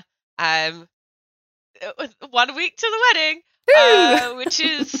into 1 week to the wedding, which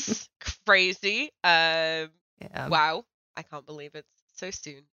is crazy. Wow, I can't believe it's so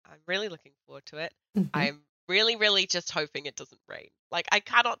soon. I'm really looking forward to it. I'm really, really just hoping it doesn't rain. Like, I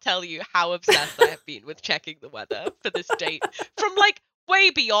cannot tell you how obsessed I have been with checking the weather for this date. From like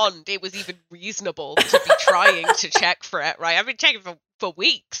way beyond it was even reasonable to be trying to check for it, right? I've been checking for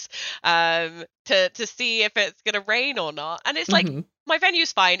weeks to see if it's gonna rain or not. And it's like, my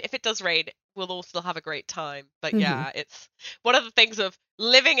venue's fine. If it does rain, we'll all still have a great time. But yeah, it's one of the things of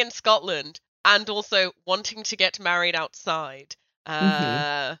living in Scotland and also wanting to get married outside.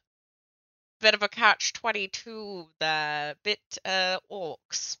 Bit of a catch-22 there, bit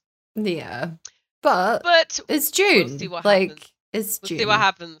orcs. Yeah, but it's June. We'll see what happens. It's June. See what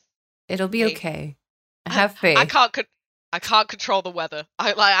happens. It'll be okay. I have faith. I can't control the weather.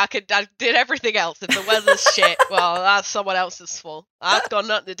 I did everything else. If the weather's shit, well, that's someone else's fault. That's got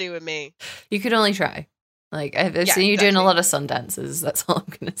nothing to do with me. You could only try. Like, I've seen you doing a lot of sun dances. That's all I'm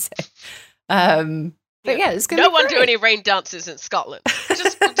gonna say. But yeah, it's gonna. No one do any rain dances in Scotland.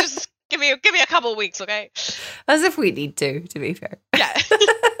 Just give me a couple of weeks, okay? As if we need to be fair. Yeah.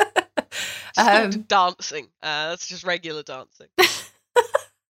 Just dancing. That's just regular dancing.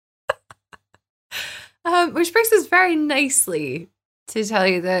 Which brings us very nicely to tell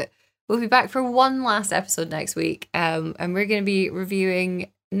you that we'll be back for one last episode next week, and we're going to be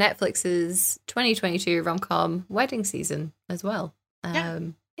reviewing Netflix's 2022 rom-com Wedding Season as well. Yeah,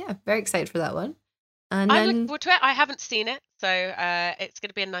 very excited for that one. And I'm looking forward to it. I haven't seen it, so it's going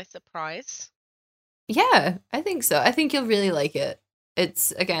to be a nice surprise. Yeah, I think so. I think you'll really like it.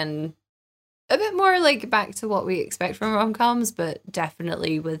 It's, again, a bit more like back to what we expect from rom-coms, but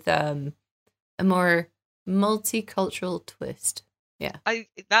definitely with a more multicultural twist. Yeah.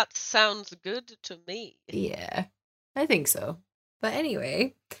 That sounds good to me. Yeah, I think so. But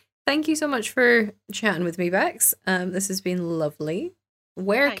anyway, thank you so much for chatting with me, Bex. This has been lovely.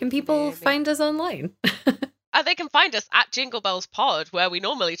 Where can people find us online? They can find us at Jingle Bells Pod, where we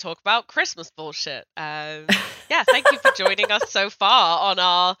normally talk about Christmas bullshit. Yeah, thank you for joining us so far on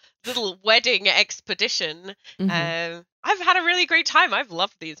our little wedding expedition. I've had a really great time. I've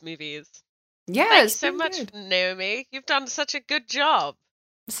loved these movies. Yeah, thanks so much, Naomi. You've done such a good job.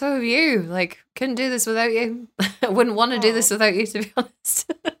 So have you. Like, couldn't do this without you. I wouldn't want to do this without you, to be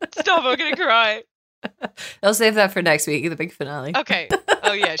honest. Stop, I'm gonna cry. I'll save that for next week, the big finale. Okay.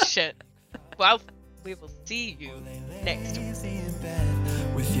 Oh yeah, shit. Well, we will see you next week.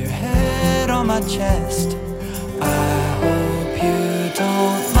 With your head on my chest, I hope you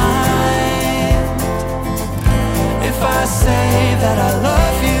don't mind if I say that I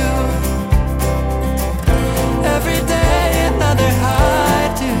love you. Every day another high.